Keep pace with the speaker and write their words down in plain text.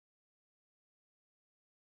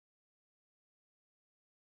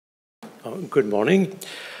Good morning,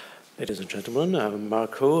 ladies and gentlemen. I'm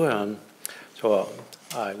Marco. I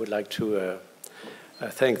would like to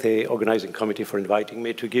thank the organizing committee for inviting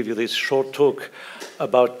me to give you this short talk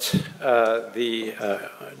about the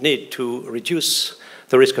need to reduce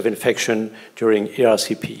the risk of infection during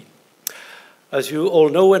ERCP. As you all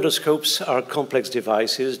know, endoscopes are complex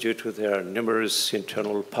devices due to their numerous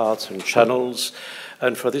internal parts and channels,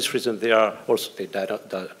 and for this reason they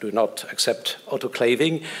do not accept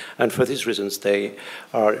autoclaving, and for these reasons they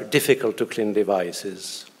are difficult to clean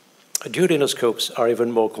devices. Duodenoscopes are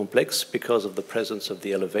even more complex because of the presence of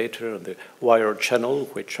the elevator and the wire channel,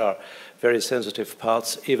 which are very sensitive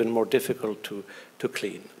parts, even more difficult to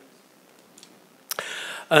clean.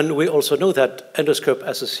 And we also know that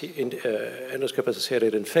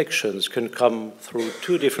endoscope-associated infections can come through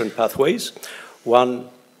two different pathways. One,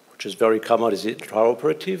 which is very common, is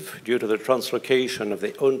intraoperative, due to the translocation of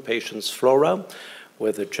the own patient's flora,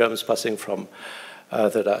 with the germs passing from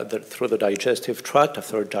through the digestive tract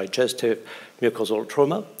after digestive mucosal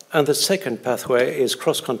trauma. And the second pathway is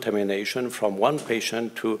cross-contamination from one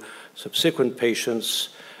patient to subsequent patients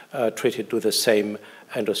treated with the same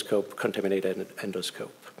endoscope, contaminated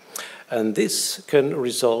endoscope. And this can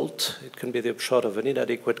result, it can be the upshot of an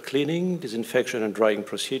inadequate cleaning, disinfection, and drying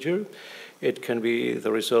procedure. It can be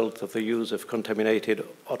the result of the use of contaminated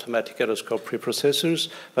automatic endoscope reprocessors,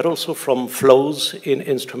 but also from flaws in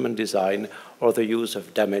instrument design or the use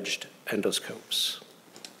of damaged endoscopes.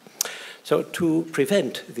 So to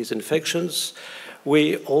prevent these infections,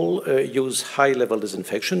 we all use high-level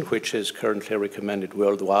disinfection, which is currently recommended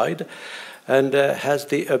worldwide, and has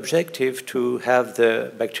the objective to have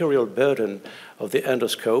the bacterial burden of the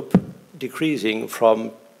endoscope decreasing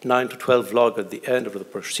from 9 to 12 log at the end of the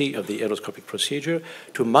endoscopic procedure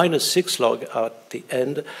to -6 log at the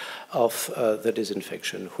end of the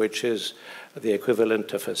disinfection, which is the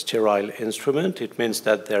equivalent of a sterile instrument. It means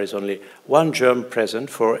that there is only one germ present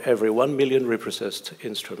for every 1 million reprocessed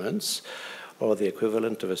instruments, or the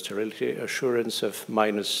equivalent of a sterility assurance of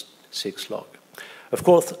 -6 log. Of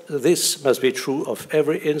course, this must be true of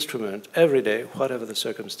every instrument, every day, whatever the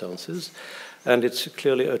circumstances, and it's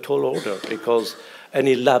clearly a tall order because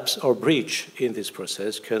any lapse or breach in this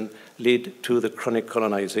process can lead to the chronic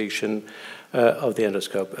colonization of the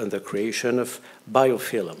endoscope and the creation of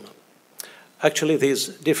biofilm. Actually, these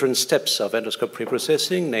different steps of endoscope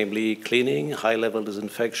reprocessing, namely cleaning, high-level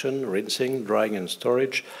disinfection, rinsing, drying, and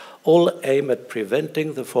storage, all aim at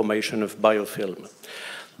preventing the formation of biofilm.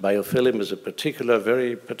 Biofilm is a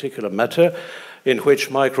very particular matter in which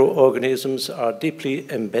microorganisms are deeply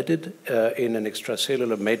embedded in an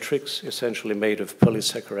extracellular matrix, essentially made of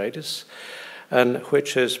polysaccharides, and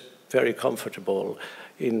which is very comfortable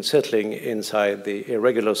in settling inside the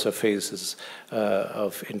irregular surfaces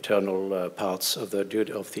of internal parts of the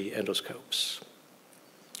endoscopes.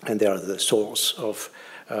 And they are the source of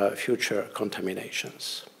future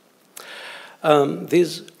contaminations.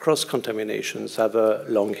 These cross-contaminations have a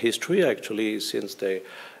long history, actually, since the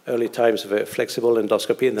early times of a flexible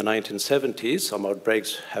endoscopy in the 1970s. Some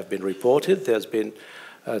outbreaks have been reported. There's been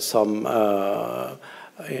some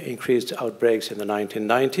increased outbreaks in the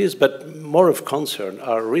 1990s, but more of concern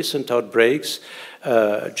are recent outbreaks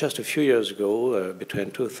just a few years ago,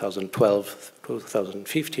 between 2012 and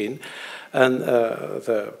 2015. And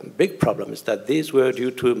the big problem is that these were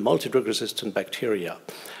due to multidrug-resistant bacteria.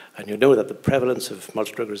 And you know that the prevalence of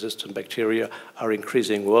multidrug-resistant bacteria are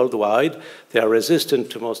increasing worldwide. They are resistant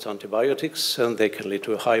to most antibiotics, and they can lead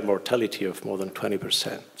to a high mortality of more than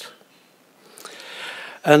 20%.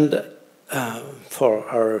 And for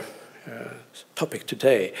our topic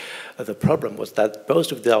today, the problem was that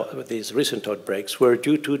most of these recent outbreaks were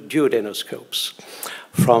due to duodenoscopes.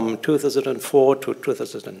 From 2004 to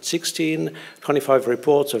 2016, 25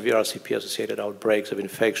 reports of ERCP-associated outbreaks of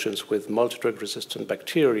infections with multidrug-resistant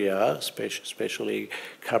bacteria, especially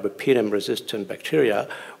carbapenem-resistant bacteria,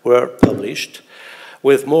 were published,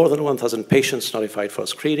 with more than 1,000 patients notified for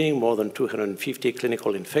screening, more than 250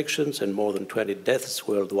 clinical infections, and more than 20 deaths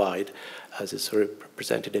worldwide, as is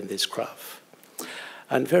represented in this graph.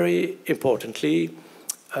 And very importantly,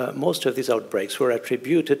 most of these outbreaks were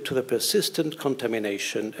attributed to the persistent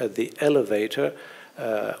contamination at the elevator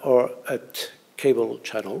or at cable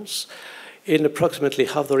channels. In approximately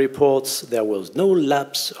half the reports, there was no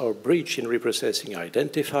lapse or breach in reprocessing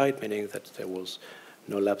identified, meaning that there was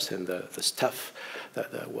no lapse in the staff,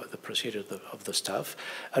 the procedure of the staff.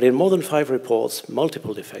 And in more than 5 reports,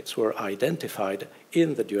 multiple defects were identified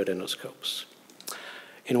in the duodenoscopes.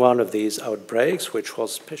 in one of these outbreaks, which was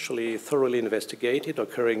specially thoroughly investigated,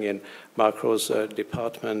 occurring in Marco's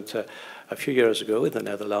department a few years ago in the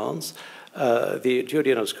Netherlands. The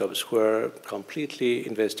duodenoscopes were completely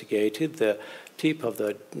investigated. The tip of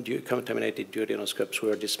the contaminated duodenoscopes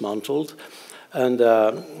were dismantled, and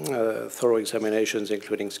thorough examinations,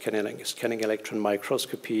 including scanning electron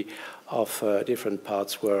microscopy of different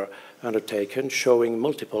parts, were undertaken, showing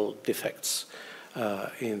multiple defects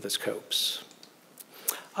in the scopes.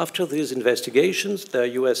 After these investigations, the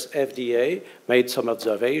US FDA made some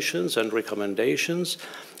observations and recommendations,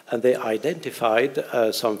 and they identified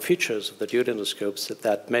some features of the duodenoscopes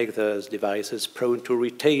that make those devices prone to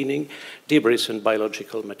retaining debris and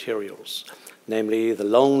biological materials, namely the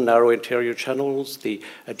long, narrow interior channels, the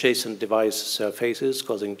adjacent device surfaces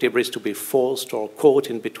causing debris to be forced or caught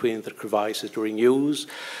in between the crevices during use,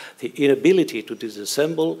 the inability to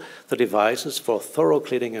disassemble the devices for thorough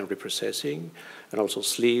cleaning and reprocessing, and also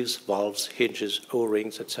sleeves, valves, hinges,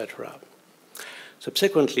 O-rings, etc.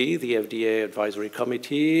 Subsequently, the FDA Advisory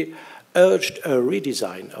Committee urged a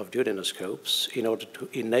redesign of duodenoscopes in order to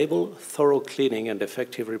enable thorough cleaning and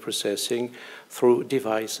effective reprocessing through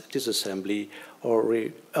device disassembly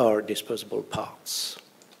or disposable parts.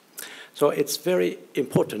 So it's very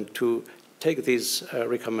important to take these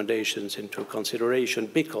recommendations into consideration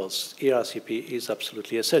because ERCP is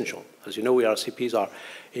absolutely essential. As you know, ERCPs are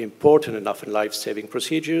important and often life-saving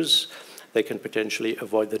procedures. They can potentially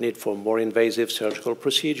avoid the need for more invasive surgical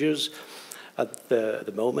procedures. At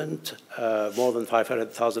the moment, more than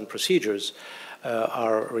 500,000 procedures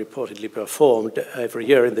are reportedly performed every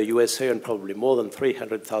year in the USA and probably more than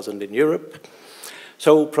 300,000 in Europe.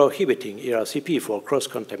 So prohibiting ERCP for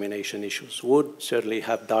cross-contamination issues would certainly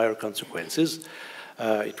have dire consequences.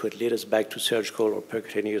 It would lead us back to surgical or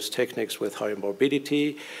percutaneous techniques with higher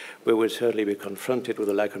morbidity. We would certainly be confronted with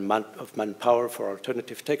a lack of manpower for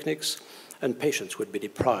alternative techniques, and patients would be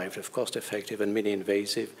deprived of cost-effective and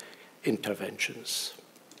mini-invasive interventions.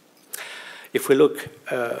 If we look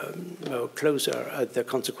closer at the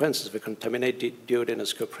consequences of a contaminated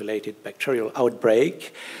duodenoscope-related bacterial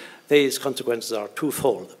outbreak, these consequences are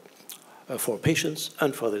twofold for patients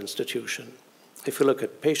and for the institution. If you look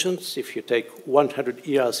at patients, if you take 100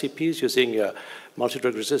 ERCPs using a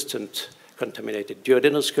multidrug-resistant contaminated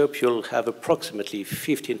duodenoscope, you'll have approximately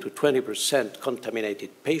 15 to 20%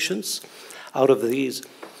 contaminated patients. Out of these,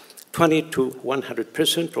 20 to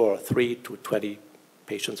 100%, or 3 to 20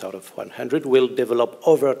 patients out of 100, will develop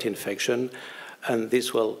overt infection, and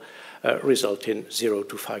this will result in 0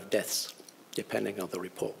 to 5 deaths, depending on the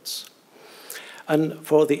reports. And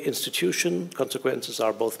for the institution, consequences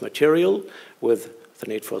are both material, with the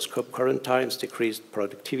need for scope quarantines, decreased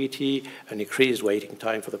productivity, and increased waiting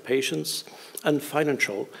time for the patients, and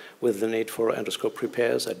financial, with the need for endoscope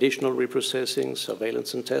repairs, additional reprocessing,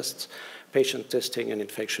 surveillance and tests, patient testing and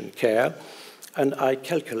infection care. And I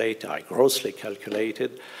grossly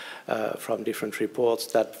calculated from different reports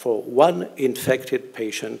that for one infected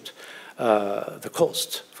patient, the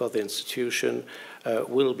cost for the institution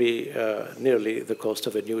will be nearly the cost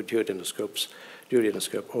of a new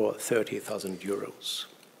duodenoscope, or 30,000 euros.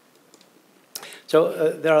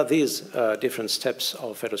 So there are these different steps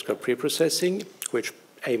of endoscope reprocessing, which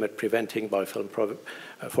aim at preventing biofilm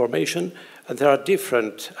formation. And there are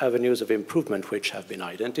different avenues of improvement which have been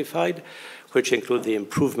identified, which include the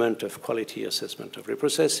improvement of quality assessment of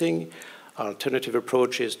reprocessing, alternative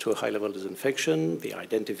approaches to high-level disinfection, the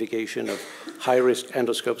identification of high-risk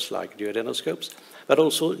endoscopes like duodenoscopes, but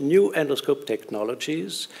also new endoscope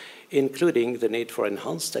technologies, including the need for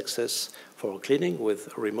enhanced access for cleaning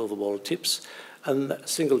with removable tips and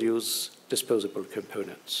single-use disposable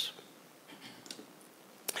components.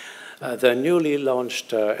 The newly launched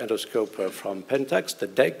endoscope from PENTAX, the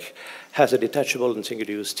DEC, has a detachable and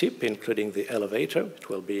single-use tip, including the elevator. It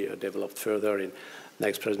will be developed further in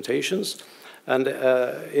next presentations. And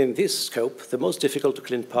in this scope, the most difficult to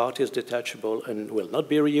clean part is detachable and will not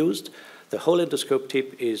be reused. The whole endoscope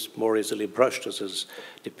tip is more easily brushed, as is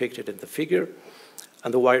depicted in the figure,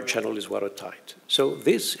 and the wire channel is watertight. So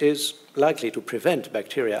this is likely to prevent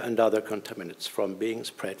bacteria and other contaminants from being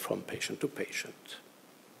spread from patient to patient.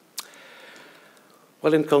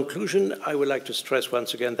 Well, in conclusion, I would like to stress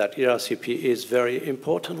once again that ERCP is very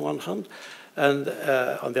important on one hand, and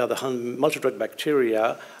on the other hand, multidrug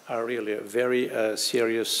bacteria are really a very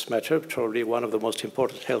serious matter, probably one of the most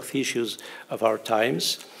important health issues of our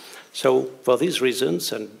times. So for these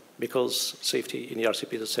reasons, and because safety in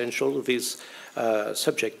ERCP is essential, this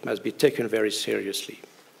subject must be taken very seriously.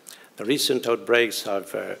 The recent outbreaks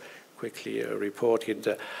I've quickly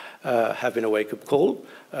reported have been a wake-up call.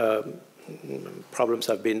 problems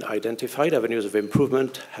have been identified, avenues of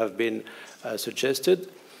improvement have been suggested.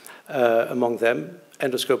 Among them,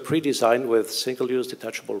 endoscope redesign with single-use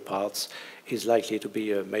detachable parts is likely to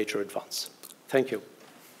be a major advance. Thank you.